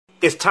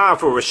It's time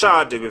for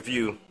Rashad to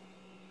review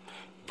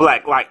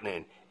Black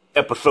Lightning,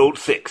 Episode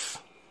 6.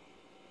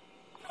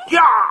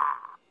 Yeah!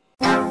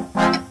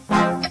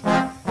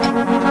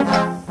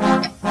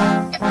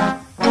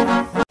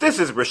 This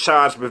is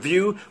Rashad's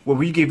review, where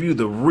we give you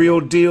the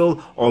real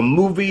deal on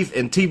movies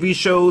and TV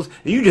shows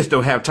that you just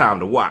don't have time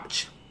to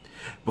watch.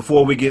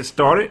 Before we get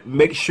started,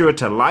 make sure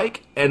to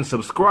like and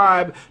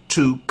subscribe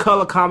to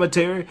Color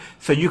Commentary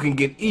so you can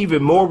get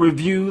even more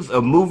reviews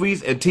of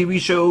movies and TV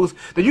shows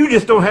that you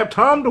just don't have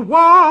time to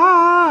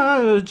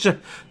watch.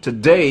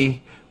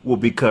 Today, we'll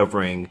be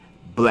covering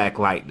Black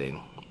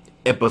Lightning,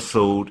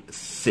 Episode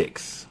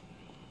 6.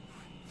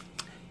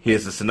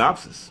 Here's the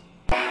synopsis.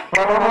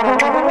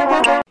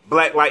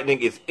 Black Lightning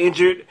is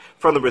injured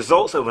from the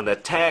results of an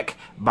attack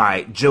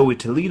by Joey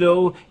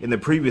Toledo in the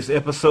previous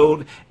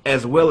episode,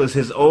 as well as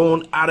his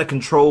own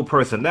out-of-control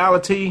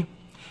personality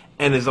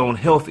and his own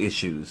health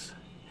issues.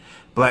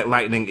 Black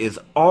Lightning is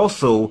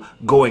also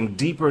going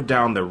deeper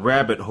down the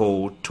rabbit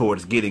hole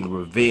towards getting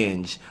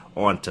revenge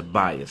on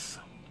Tobias.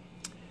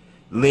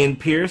 Lynn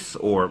Pierce,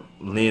 or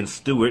Lynn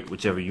Stewart,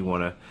 whichever you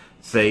want to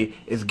say,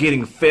 is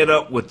getting fed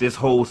up with this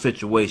whole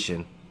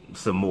situation.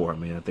 Some more. I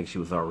mean, I think she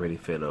was already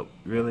fed up.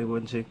 Really,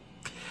 wasn't she?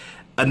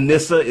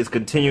 Anissa is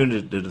continuing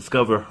to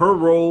discover her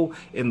role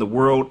in the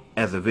world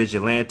as a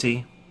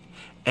vigilante.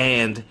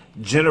 And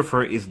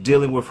Jennifer is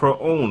dealing with her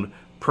own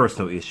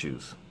personal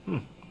issues.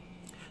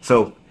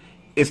 So,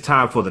 it's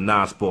time for the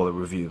non-spoiler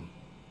review.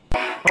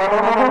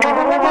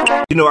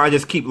 You know, I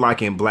just keep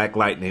liking Black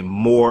Lightning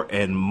more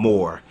and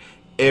more.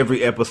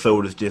 Every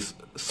episode is just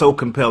so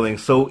compelling,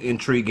 so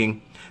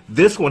intriguing.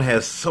 This one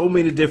has so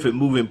many different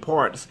moving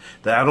parts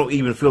that I don't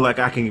even feel like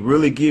I can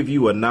really give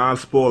you a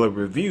non-spoiler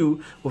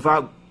review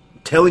without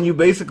telling you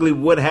basically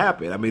what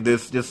happened. I mean,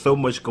 there's just so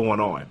much going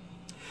on.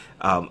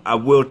 I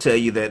will tell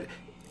you that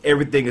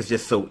everything is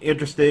just so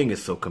interesting.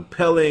 It's so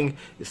compelling.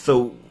 It's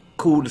so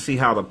cool to see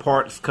how the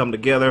parts come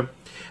together.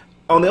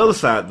 On the other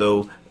side,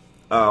 though,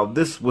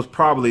 this was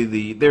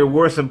probably there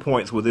were some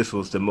points where this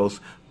was the most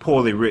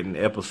poorly written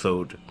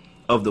episode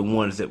of the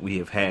ones that we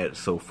have had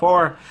so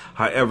far.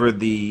 However,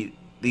 the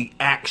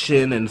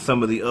action and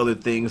some of the other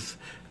things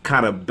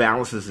kind of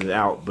balances it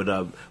out.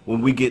 But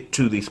when we get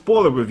to the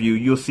spoiler review,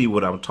 you'll see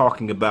what I'm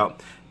talking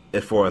about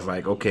as far as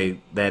like, okay,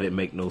 that didn't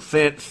make no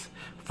sense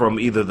from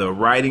either the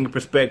writing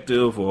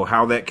perspective or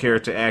how that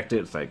character acted.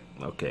 It's like,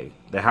 okay,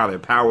 how their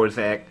powers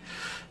act,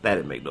 that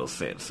didn't make no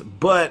sense.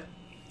 But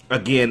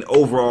again,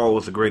 overall, it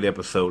was a great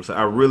episode. So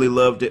I really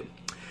loved it.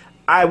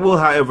 I will,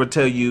 however,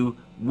 tell you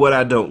what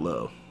I don't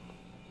love.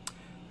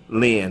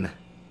 Lynn.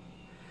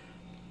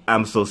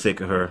 I'm so sick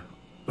of her.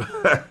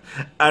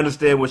 I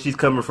understand where she's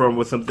coming from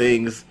with some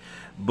things,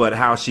 but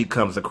how she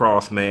comes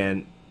across,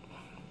 man.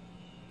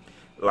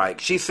 Like,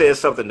 she says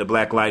something to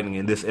Black Lightning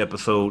in this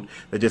episode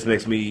that just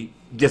makes me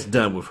just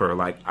done with her.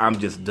 Like, I'm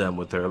just done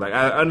with her. Like,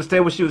 I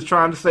understand what she was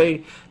trying to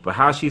say, but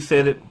how she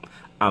said it,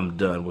 I'm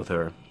done with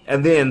her.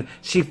 And then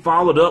she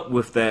followed up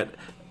with that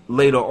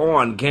later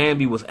on.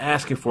 Gamby was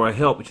asking for her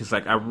help, and she's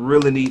like, I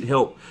really need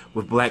help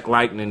with Black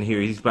Lightning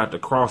here. He's about to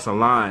cross a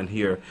line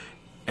here,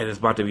 and it's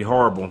about to be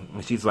horrible.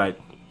 And she's like,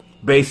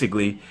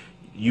 basically,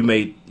 you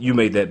made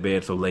that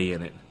bed, so lay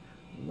in it.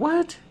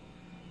 What?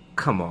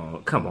 Come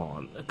on,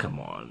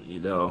 you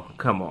know,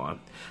 come on.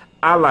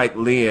 I like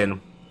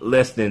Lynn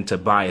less than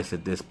Tobias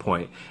at this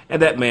point,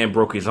 and that man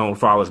broke his own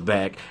father's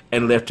back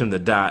and left him to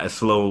die a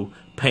slow,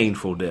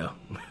 painful death.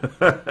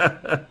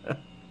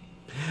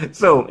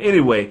 So,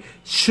 anyway,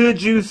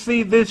 should you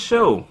see this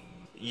show?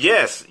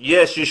 Yes,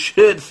 you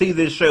should see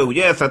this show.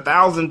 Yes,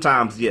 1,000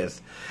 times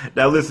yes.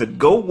 Now listen,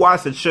 go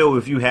watch the show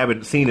if you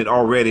haven't seen it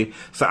already,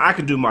 so I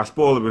can do my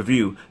spoiler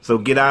review. So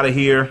get out of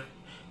here.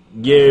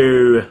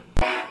 Yeah.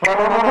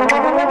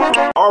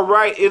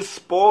 Alright, it's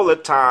spoiler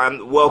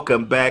time.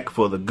 Welcome back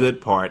for the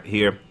good part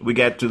here. We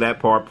got to that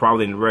part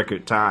probably in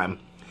record time.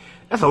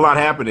 That's a lot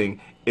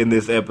happening in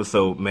this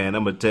episode, man.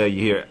 I'm going to tell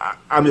you here.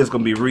 I'm just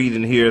going to be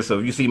reading here, so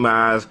if you see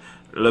my eyes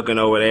looking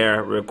over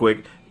there real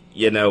quick,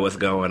 you know what's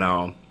going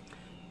on.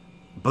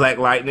 Black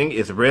Lightning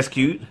is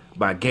rescued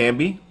by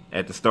Gamby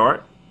at the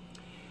start.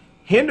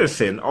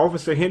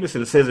 Officer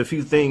Henderson says a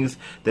few things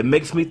that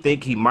makes me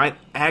think he might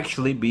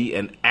actually be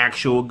an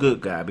actual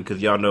good guy,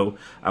 because y'all know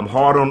I'm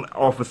hard on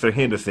Officer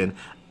Henderson.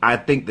 I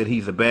think that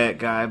he's a bad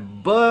guy,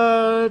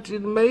 but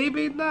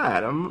maybe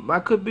not. I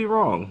could be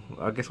wrong.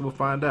 I guess we'll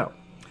find out.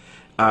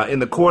 In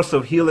the course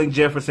of healing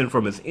Jefferson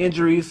from his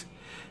injuries,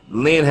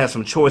 Lynn has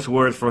some choice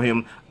words for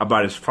him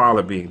about his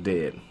father being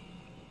dead.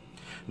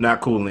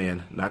 Not cool,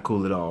 Lynn. Not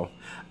cool at all.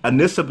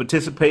 Anissa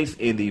participates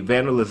in the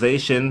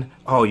vandalization.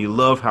 Oh, you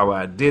love how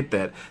I did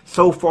that.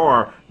 So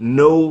far,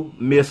 no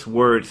missed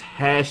words.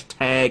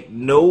 Hashtag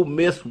no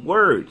missed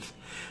words.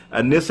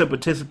 Anissa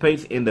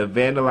participates in the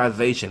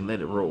vandalization.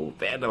 Let it roll.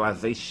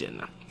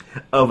 Vandalization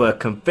of a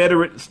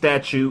Confederate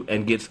statue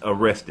and gets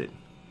arrested.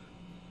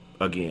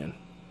 Again.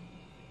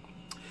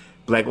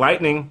 Black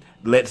Lightning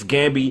lets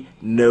Gamby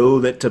know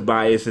that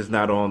Tobias is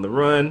not on the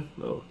run.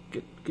 Oh,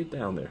 get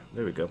down there.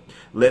 There we go.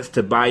 Lets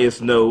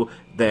Tobias know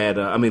that,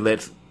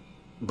 lets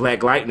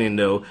Black Lightning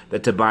know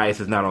that Tobias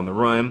is not on the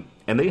run,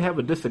 and they have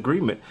a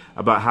disagreement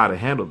about how to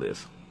handle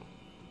this.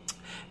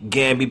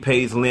 Gamby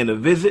pays Lynn a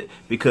visit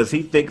because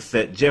he thinks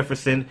that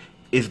Jefferson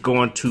is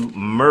going to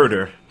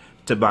murder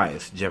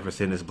Tobias.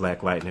 Jefferson is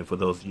Black Lightning, for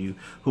those of you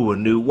who are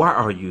new. Why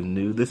are you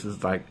new? This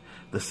is like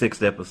the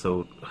 6th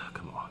episode.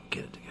 Come on,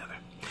 get it together.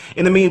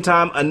 In the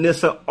meantime,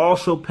 Anissa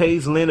also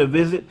pays Lynn a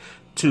visit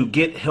to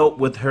get help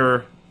with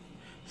her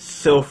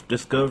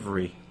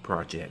self-discovery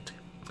project.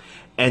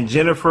 And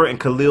Jennifer and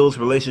Khalil's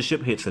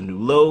relationship hits a new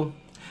low.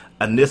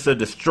 Anissa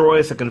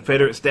destroys a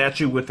Confederate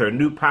statue with her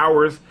new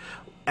powers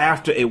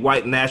after a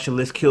white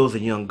nationalist kills a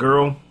young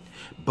girl.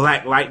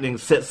 Black Lightning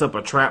sets up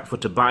a trap for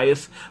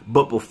Tobias,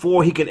 but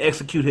before he can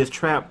execute his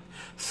trap,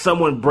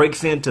 someone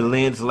breaks into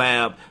Lynn's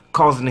lab,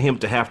 causing him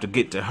to have to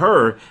get to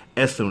her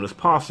as soon as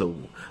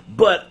possible.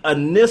 But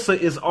Anissa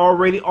is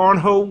already on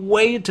her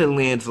way to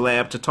Lynn's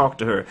lab to talk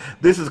to her.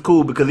 This is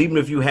cool because even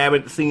if you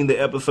haven't seen the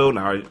episode,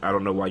 now I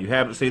don't know why you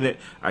haven't seen it.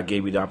 I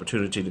gave you the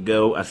opportunity to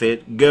go. I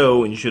said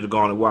go, and you should have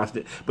gone and watched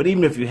it. But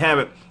even if you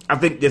haven't, I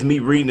think just me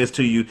reading this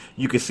to you,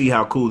 you can see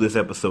how cool this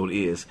episode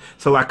is.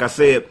 So like I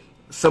said,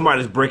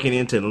 somebody's breaking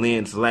into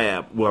Lynn's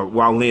lab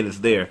while Lynn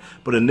is there.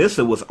 But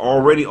Anissa was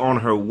already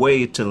on her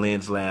way to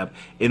Lynn's lab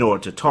in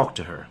order to talk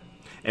to her.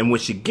 And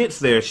when she gets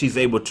there, she's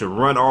able to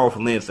run off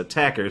Lynn's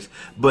attackers.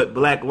 But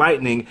Black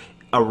Lightning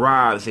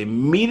arrives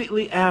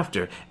immediately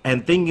after.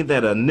 And thinking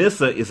that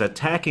Anissa is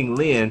attacking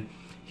Lynn,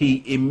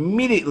 he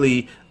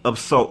immediately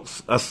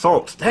assaults.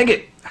 Dang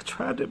it! I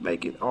tried to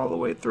make it all the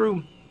way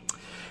through.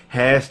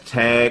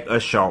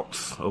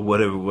 #assaults. Or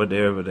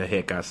whatever the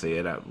heck I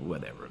said.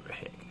 Whatever the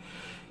heck.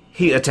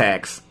 He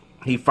attacks.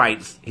 He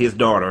fights his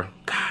daughter.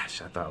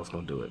 Gosh, I thought I was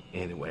going to do it.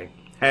 Anyway.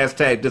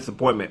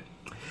 #disappointment.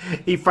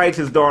 He fights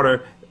his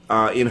daughter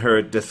in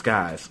her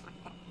disguise.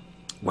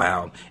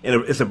 Wow.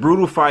 And it's a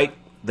brutal fight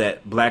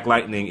that Black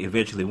Lightning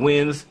eventually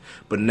wins,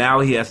 but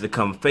now he has to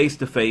come face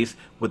to face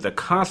with the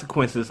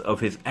consequences of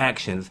his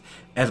actions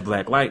as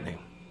Black Lightning.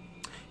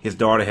 His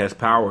daughter has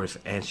powers,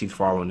 and she's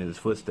following in his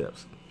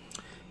footsteps.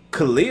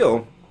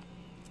 Khalil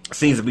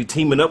seems to be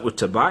teaming up with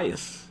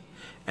Tobias,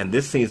 and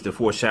this seems to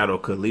foreshadow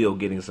Khalil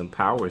getting some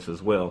powers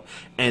as well.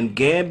 And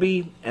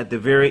Gamby, at the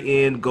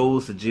very end,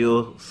 goes to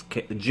Jill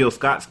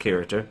Scott's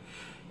character,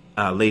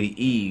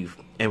 Lady Eve,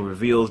 and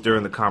reveals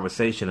during the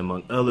conversation,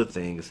 among other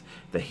things,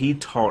 that he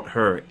taught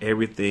her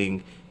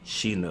everything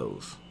she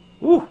knows.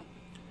 Woo!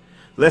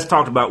 Let's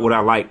talk about what I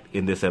liked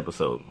in this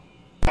episode.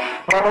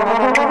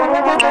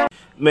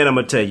 Man, I'm going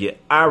to tell you,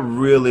 I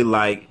really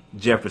like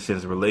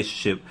Jefferson's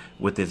relationship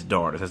with his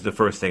daughters. That's the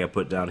first thing I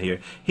put down here.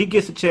 He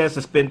gets a chance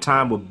to spend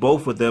time with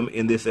both of them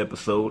in this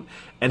episode,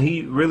 and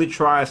he really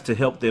tries to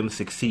help them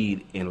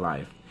succeed in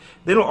life.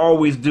 They don't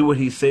always do what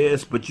he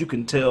says, but you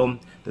can tell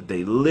that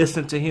they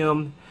listen to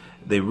him,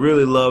 they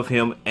really love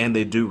him, and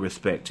they do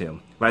respect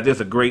him. Like,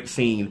 there's a great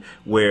scene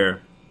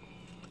where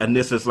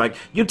Anissa's like,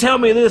 you tell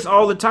me this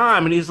all the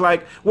time. And he's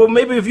like, well,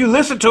 maybe if you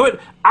listen to it,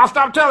 I'll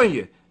stop telling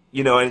you.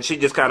 You know, and she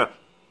just kind of,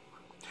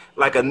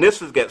 like,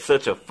 Anissa's got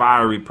such a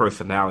fiery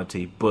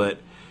personality, but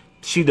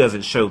she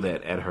doesn't show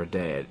that at her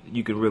dad.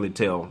 You can really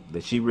tell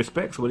that she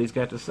respects what he's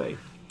got to say.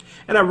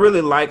 And I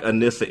really like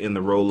Anissa in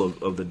the role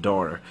of the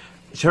daughter.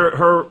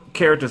 Her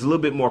character is a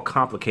little bit more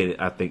complicated,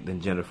 I think, than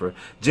Jennifer.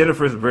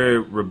 Jennifer's very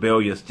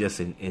rebellious just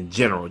in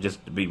general,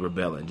 just to be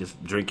rebelling,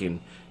 just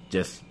drinking,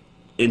 just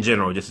in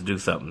general, just to do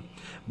something.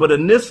 But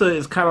Anissa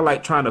is kind of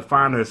like trying to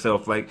find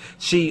herself. Like,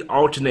 she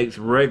alternates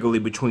regularly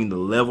between the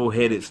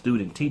level-headed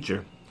student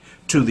teacher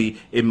to the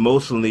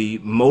emotionally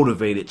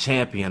motivated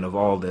champion of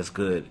all that's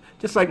good.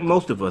 Just like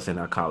most of us in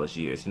our college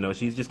years. You know,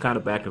 she's just kind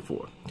of back and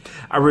forth.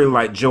 I really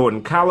like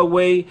Jordan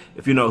Calloway.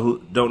 If you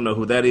don't know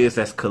who that is,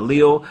 that's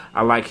Khalil.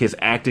 I like his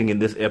acting in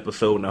this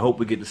episode, and I hope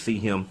we get to see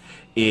him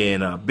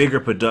in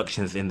bigger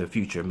productions in the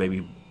future.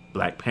 Maybe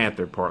Black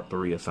Panther Part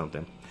 3 or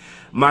something.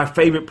 My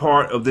favorite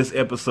part of this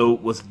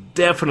episode was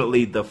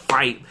definitely the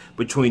fight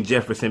between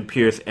Jefferson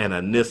Pierce and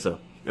Anissa.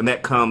 And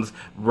that comes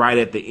right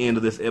at the end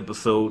of this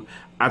episode.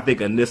 I think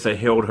Anissa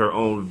held her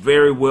own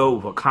very well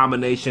with a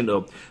combination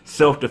of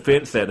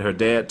self-defense that her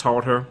dad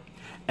taught her,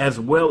 as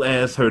well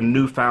as her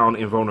newfound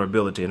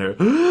invulnerability and her,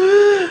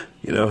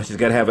 you know, she's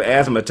got to have an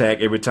asthma attack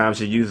every time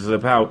she uses her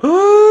power.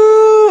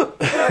 Oh.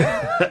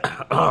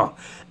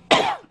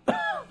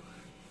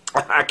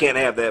 I can't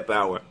have that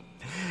power.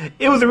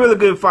 It was a really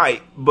good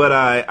fight, but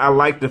I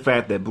like the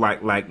fact that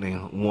Black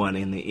Lightning won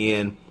in the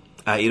end.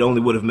 It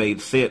only would have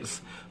made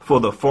sense for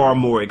the far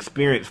more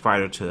experienced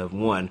fighter to have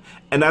won.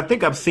 And I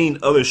think I've seen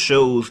other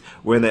shows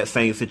where in that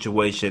same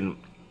situation,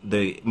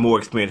 the more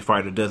experienced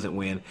fighter doesn't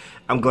win.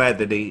 I'm glad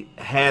that they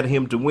had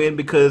him to win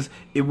because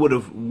it would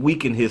have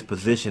weakened his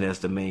position as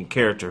the main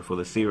character for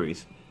the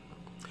series.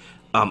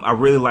 I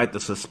really like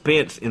the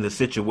suspense in the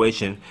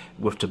situation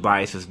with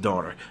Tobias's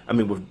daughter. I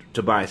mean, with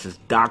Tobias's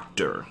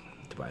doctor.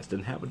 Tobias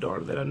didn't have a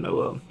daughter that I know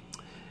of.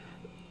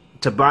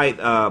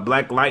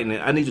 Black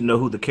Lightning, I need to know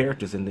who the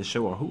characters in this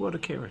show are. Who are the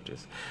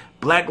characters?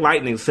 Black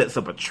Lightning sets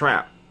up a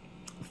trap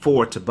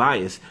for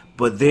Tobias,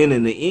 but then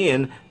in the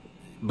end,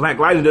 Black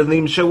Lightning doesn't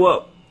even show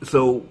up.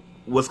 So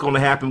what's going to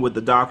happen with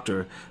the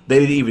doctor. They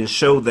didn't even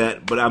show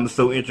that, but I'm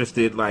so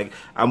interested. Like,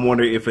 I'm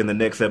wondering if in the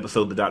next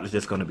episode the doctor's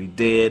just going to be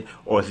dead,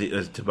 or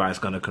is Tobias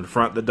going to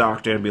confront the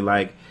doctor and be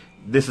like,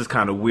 this is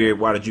kind of weird.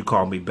 Why did you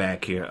call me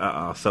back here?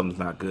 Something's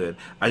not good.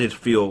 I just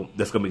feel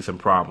there's going to be some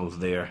problems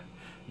there.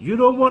 You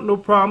don't want no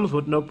problems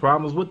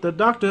with the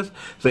doctors.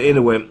 So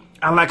anyway,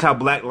 I like how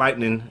Black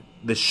Lightning,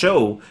 the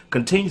show,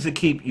 continues to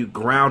keep you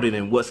grounded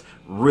in what's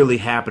really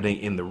happening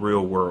in the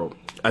real world.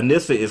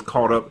 Anissa is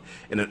caught up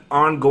in an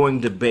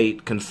ongoing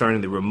debate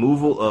concerning the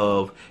removal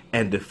of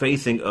and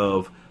defacing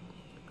of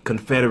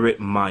Confederate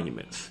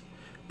monuments.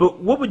 But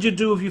what would you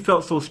do if you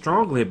felt so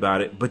strongly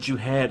about it, but you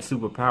had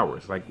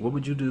superpowers? Like, what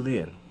would you do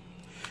then?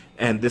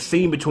 And the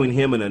scene between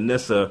him and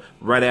Anissa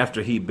right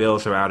after he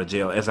bails her out of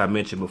jail, as I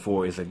mentioned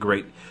before, is a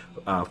great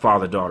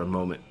father-daughter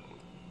moment.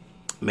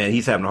 Man,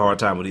 he's having a hard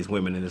time with these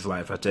women in his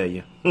life, I tell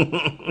you.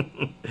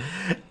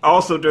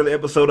 Also, during the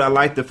episode, I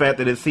like the fact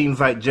that it seems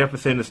like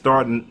Jefferson is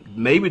starting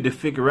maybe to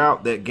figure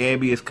out that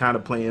Gambi is kind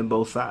of playing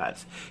both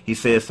sides. He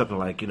says something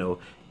like,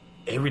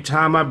 every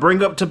time I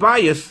bring up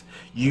Tobias,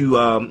 you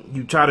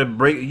try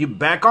to you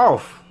back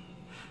off.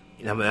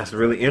 That's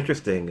really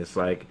interesting. It's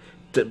like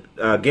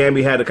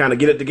Gambi had to kind of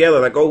get it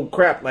together, like, oh,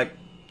 crap, like,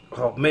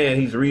 oh, man,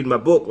 he's reading my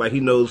book, like, he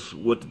knows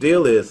what the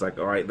deal is. Like,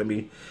 all right, let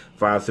me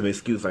find some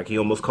excuse. Like, he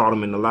almost caught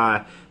him in the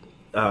lie.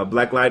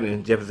 Black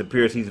Lightning, Jefferson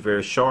Pierce, he's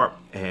very sharp,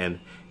 and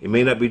it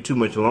may not be too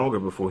much longer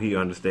before he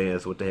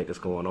understands what the heck is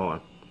going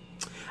on.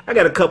 I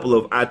got a couple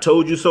of I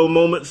told you so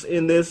moments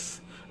in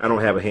this. I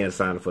don't have a hand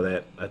sign for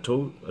that. I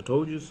told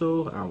you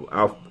so.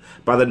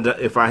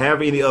 If I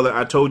have any other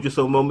I told you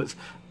so moments,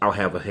 I'll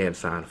have a hand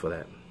sign for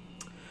that.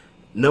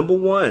 Number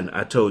one,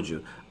 I told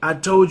you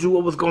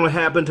what was going to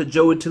happen to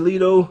Joey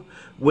Toledo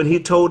when he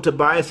told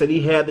Tobias that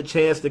he had the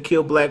chance to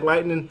kill Black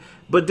Lightning,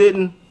 but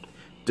didn't.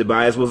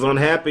 Tobias was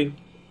unhappy,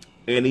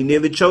 and he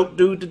nearly choked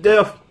dude to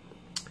death.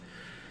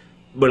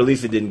 But at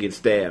least he didn't get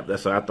stabbed.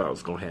 That's what I thought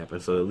was going to happen,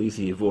 so at least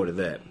he avoided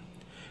that.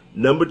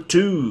 Number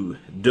two,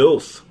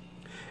 Dulce.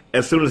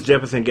 As soon as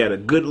Jefferson got a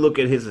good look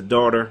at his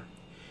daughter,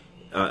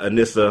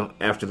 Anissa,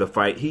 after the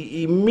fight,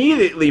 he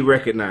immediately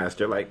recognized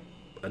her. Like,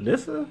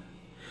 Anissa?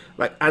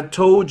 Like, I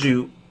told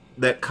you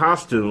that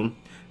costume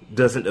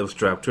doesn't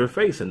obstruct her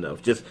face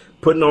enough. Just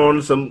putting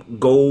on some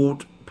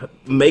gold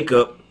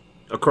makeup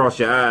across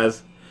your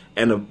eyes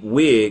and a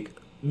wig,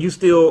 you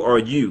still are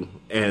you.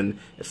 And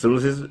as soon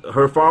as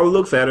her father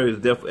looks at her,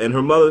 and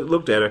her mother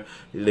looked at her,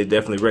 they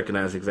definitely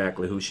recognized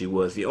exactly who she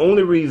was. The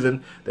only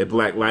reason that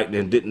Black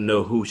Lightning didn't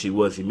know who she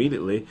was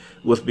immediately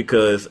was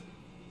because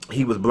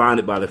he was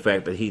blinded by the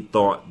fact that he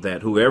thought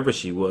that whoever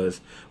she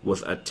was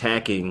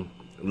attacking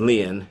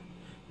Lynn,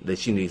 that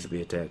she needs to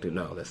be attacked.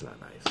 No, that's not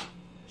nice.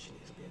 She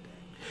needs to be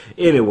attacked.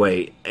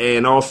 Anyway,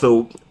 and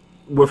also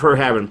with her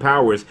having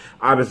powers,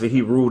 obviously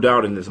he ruled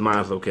out in his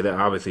mind, okay,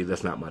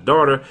 that's not my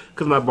daughter,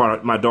 because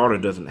my daughter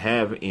doesn't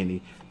have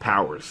any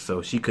powers,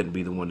 so she couldn't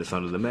be the one that's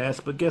under the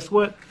mask. But guess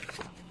what?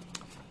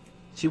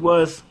 She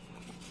was.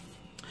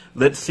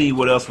 Let's see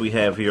what else we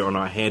have here on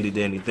our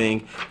handy-dandy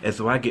thing as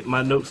I get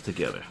my notes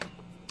together.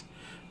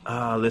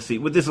 Let's see.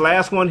 With this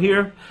last one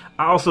here,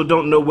 I also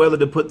don't know whether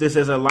to put this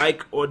as a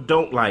like or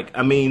don't like.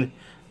 I mean,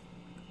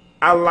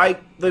 I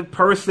like the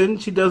person.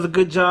 She does a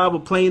good job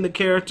of playing the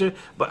character,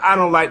 but I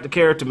don't like the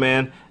character,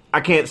 man.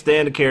 I can't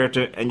stand the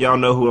character, and y'all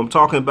know who I'm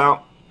talking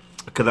about,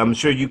 because I'm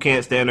sure you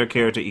can't stand her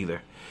character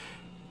either.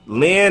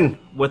 Lynn,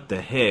 what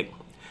the heck?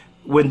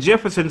 When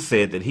Jefferson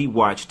said that he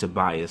watched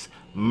Tobias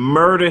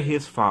murder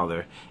his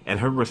father, and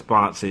her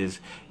response is,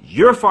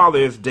 your father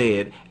is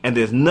dead, and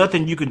there's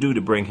nothing you can do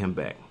to bring him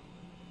back.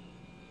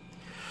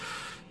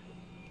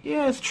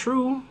 Yeah, it's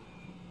true.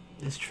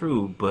 It's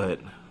true,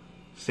 but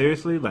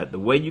seriously, like the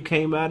way you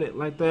came at it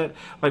like that,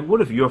 like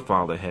what if your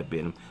father had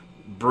been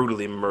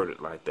brutally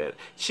murdered like that?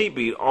 She'd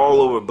be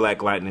all over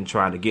Black Lightning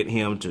trying to get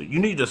him to, you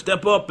need to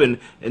step up and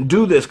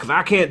do this because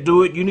I can't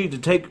do it. You need to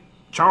take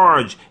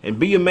charge and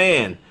be a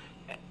man.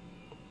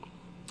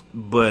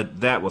 But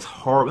that was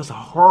horrible. It's a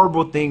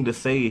horrible thing to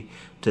say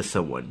to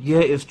someone. Yeah,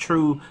 it's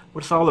true.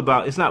 But it's all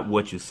about, it's not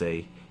what you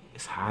say,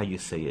 it's how you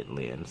say it,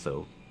 Lynn.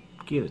 So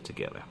get it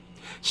together.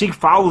 She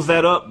follows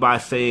that up by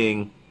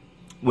saying,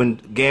 when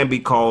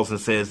Gambi calls and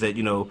says that,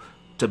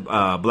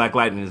 Black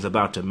Lightning is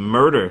about to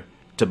murder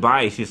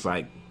Tobias, she's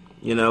like,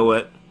 you know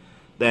what?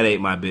 That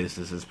ain't my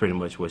business, is pretty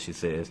much what she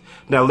says.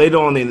 Now, later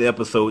on in the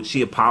episode,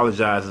 she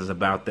apologizes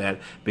about that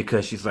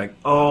because she's like,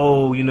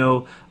 oh,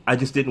 I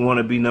just didn't want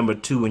to be number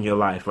 2 in your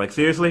life. Like,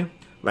 seriously?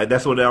 Like,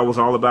 that's what that was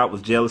all about,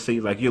 was jealousy?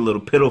 Like, your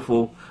little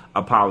pitiful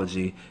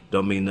apology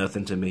don't mean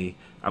nothing to me.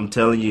 I'm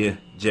telling you,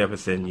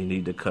 Jefferson, you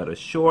need to cut her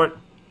short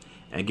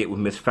and get with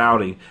Miss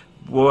Foudy.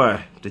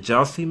 Boy, did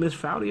y'all see Miss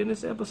Foudy in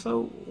this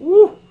episode?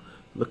 Woo!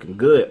 Looking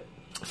good.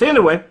 So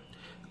anyway,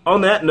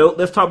 on that note,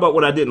 let's talk about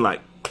what I didn't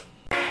like.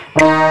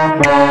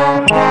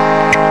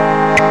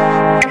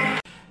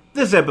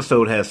 This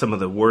episode has some of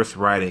the worst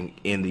writing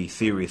in the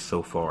series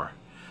so far.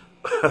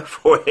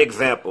 For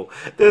example,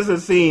 there's a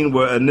scene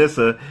where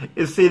Anissa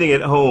is sitting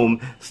at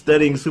home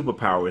studying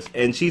superpowers,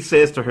 and she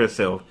says to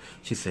herself,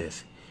 she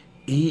says,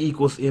 E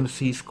equals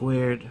mc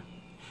squared.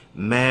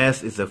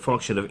 Mass is a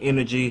function of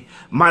energy.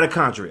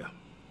 Mitochondria.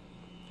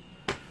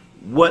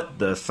 What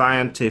the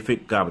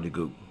scientific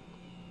gobbledygook?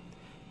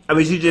 I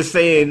mean, she's just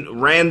saying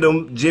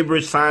random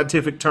gibberish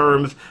scientific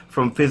terms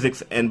from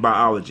physics and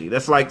biology.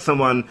 That's like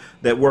someone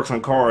that works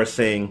on cars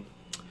saying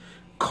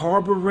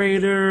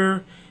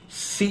carburetor,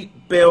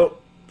 seatbelt,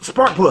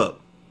 spark plug.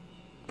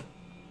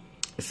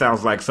 It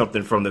sounds like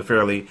something from the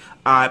Fairly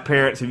Odd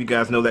Parents, if you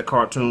guys know that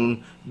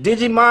cartoon.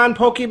 Digimon,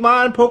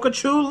 Pokemon,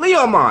 Pikachu,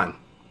 Leomon.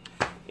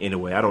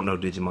 Anyway, I don't know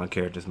Digimon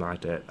characters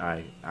like that.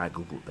 I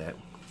Googled that.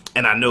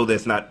 And I know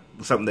that's not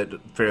something that the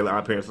Fairly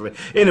Odd Parents say.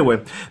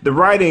 Anyway, the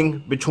writing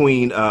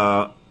between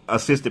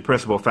Assistant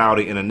Principal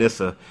Foudy and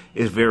Anissa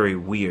is very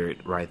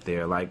weird right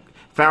there. Like,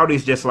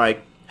 Foudy's just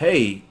like,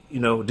 hey, you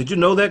know, did you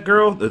know that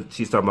girl?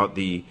 She's talking about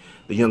the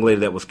young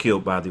lady that was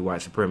killed by the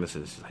white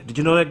supremacists. She's like, did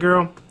you know that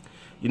girl?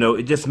 You know,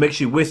 it just makes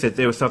you wish that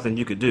there was something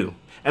you could do.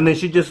 And then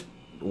she just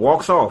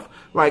walks off.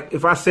 Like,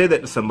 if I said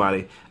that to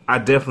somebody, I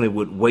definitely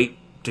would wait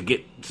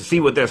to see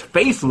what their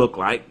face looked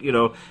like. You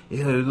know,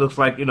 it looks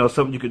like, you know,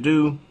 something you could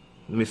do.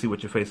 Let me see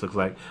what your face looks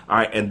like. All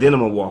right, and then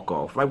I'm going to walk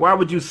off. Like, why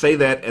would you say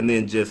that and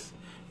then it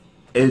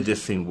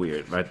just seemed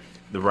weird. Like,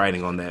 the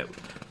writing on that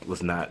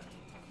was not,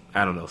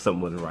 I don't know,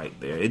 something wasn't right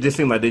there. It just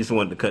seemed like they just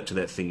wanted to cut to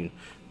that scene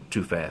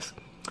too fast.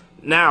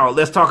 Now,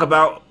 let's talk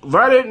about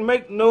That Didn't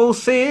Make No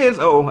Sense.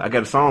 Oh, I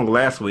got a song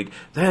last week.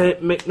 That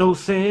didn't make no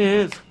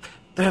sense.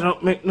 That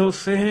don't make no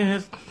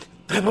sense.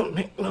 That don't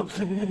make no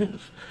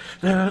sense.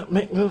 That don't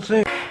make no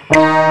sense.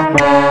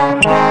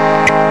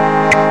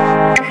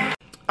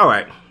 All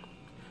right.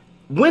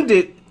 When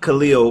did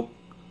Khalil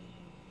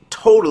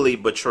totally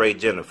betray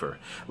Jennifer?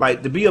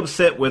 Like, to be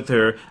upset with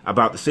her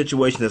about the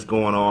situation that's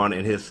going on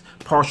and his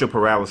partial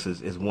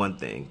paralysis is one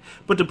thing.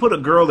 But to put a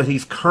girl that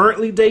he's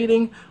currently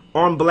dating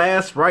on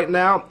blast right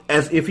now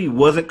as if he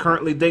wasn't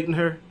currently dating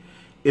her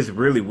is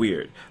really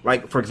weird.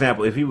 Like, for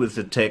example, if he was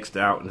to text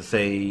out and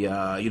say,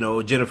 you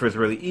know, Jennifer's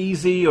really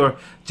easy, or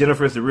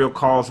Jennifer's the real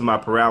cause of my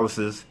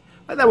paralysis,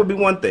 that would be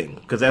one thing,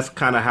 because that's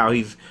kind of how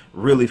he's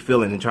really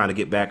feeling and trying to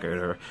get back at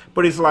her.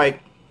 But it's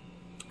like,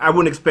 I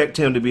wouldn't expect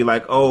him to be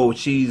like, oh,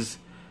 she's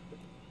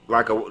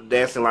like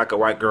dancing like a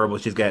white girl,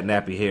 but she's got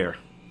nappy hair.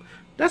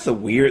 That's a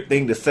weird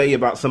thing to say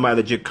about somebody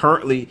that you're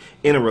currently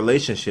in a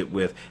relationship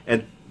with.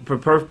 And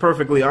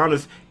perfectly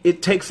honest,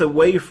 it takes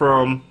away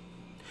from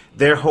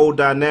their whole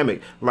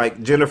dynamic.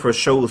 Like, Jennifer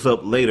shows up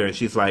later and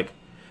she's like,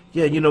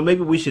 yeah, you know,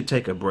 maybe we should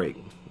take a break.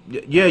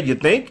 Yeah, you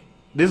think?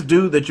 This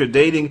dude that you're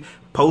dating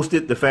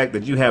posted the fact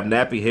that you have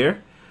nappy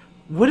hair?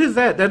 What is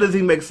that? That doesn't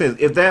even make sense.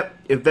 If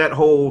that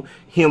whole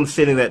him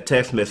sending that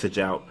text message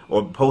out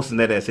or posting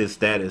that as his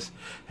status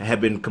had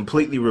been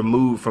completely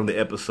removed from the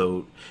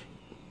episode,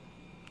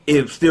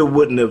 it still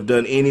wouldn't have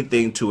done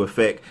anything to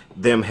affect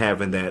them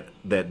having that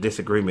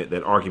disagreement,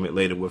 that argument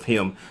later with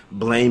him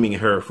blaming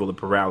her for the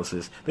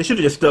paralysis. They should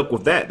have just stuck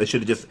with that. They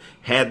should have just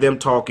had them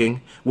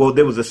talking. Well,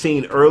 there was a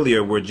scene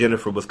earlier where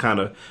Jennifer was kind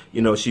of,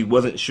 you know, she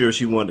wasn't sure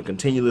she wanted to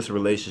continue this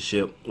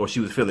relationship, or she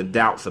was feeling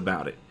doubts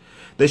about it.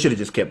 They should have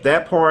just kept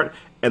that part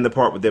and the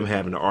part with them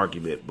having an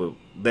argument. But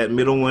that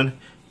middle one,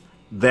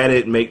 that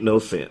didn't make no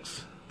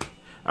sense.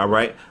 All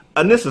right.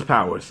 Anissa's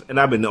powers, and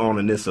I've been on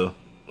Anissa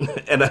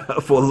and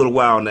for a little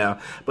while now,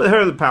 but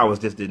her powers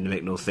just didn't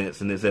make no sense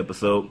in this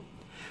episode.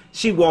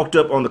 She walked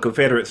up on the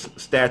Confederate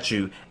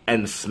statue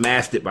and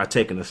smashed it by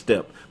taking a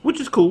step, which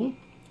is cool.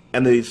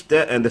 And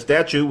the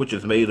statue, which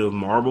is made of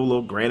marble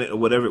or granite or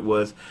whatever it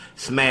was,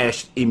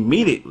 smashed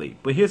immediately.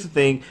 But here's the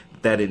thing,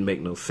 that didn't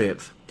make no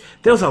sense.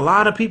 There was a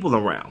lot of people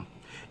around.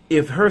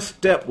 If her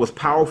step was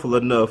powerful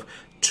enough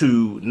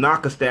to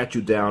knock a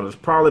statue down, it's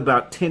probably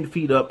about 10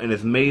 feet up and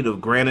it's made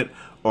of granite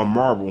or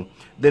marble,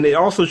 then it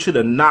also should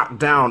have knocked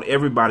down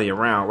everybody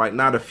around, like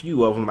not a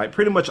few of them, like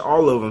pretty much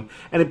all of them,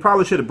 and it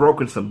probably should have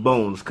broken some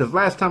bones, because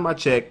last time I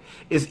checked,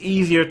 it's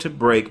easier to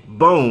break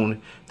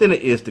bone than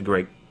it is to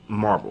break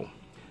marble.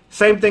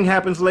 Same thing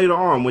happens later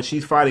on when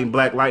she's fighting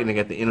Black Lightning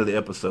at the end of the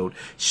episode.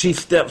 She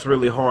steps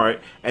really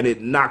hard and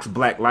it knocks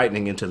Black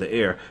Lightning into the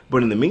air.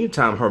 But in the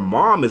meantime, her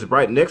mom is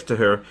right next to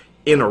her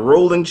in a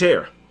rolling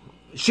chair.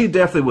 She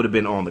definitely would have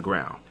been on the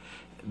ground.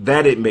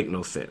 That didn't make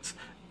no sense.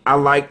 I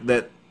like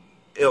that,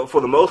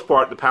 for the most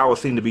part, the powers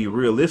seem to be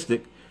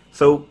realistic.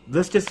 So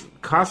let's just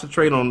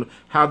concentrate on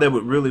how that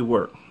would really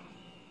work.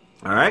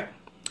 All right?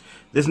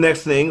 This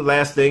next thing,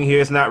 last thing here,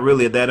 is not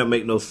really a that don't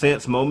make no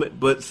sense moment,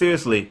 but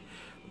seriously,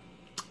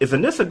 is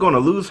Anissa going to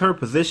lose her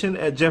position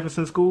at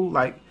Jefferson School?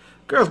 Like,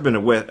 girl's been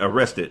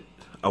arrested.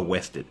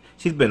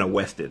 She's been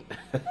arrested.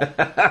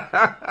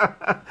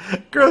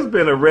 Girl's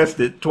been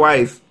arrested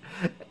twice.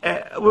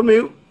 I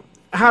mean,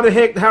 how the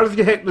heck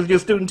does your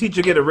student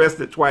teacher get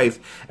arrested twice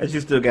and she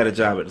still got a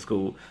job at the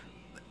school?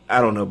 I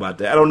don't know about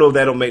that. I don't know if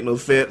that don't make no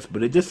sense,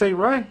 but it just ain't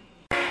right.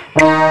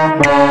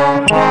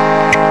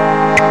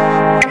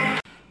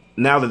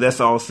 Now that that's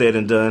all said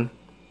and done,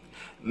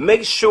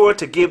 make sure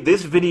to give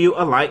this video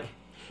a like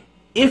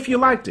if you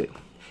liked it.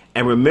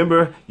 And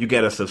remember, you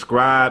gotta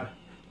subscribe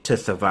to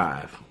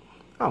survive.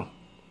 Oh,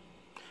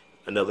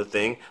 another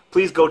thing,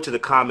 please go to the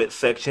comment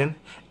section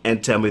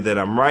and tell me that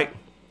I'm right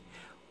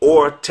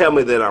or tell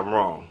me that I'm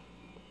wrong.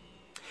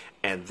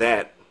 And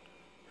that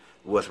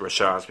was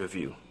Rashad's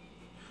review.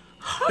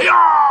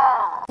 Hi-yah!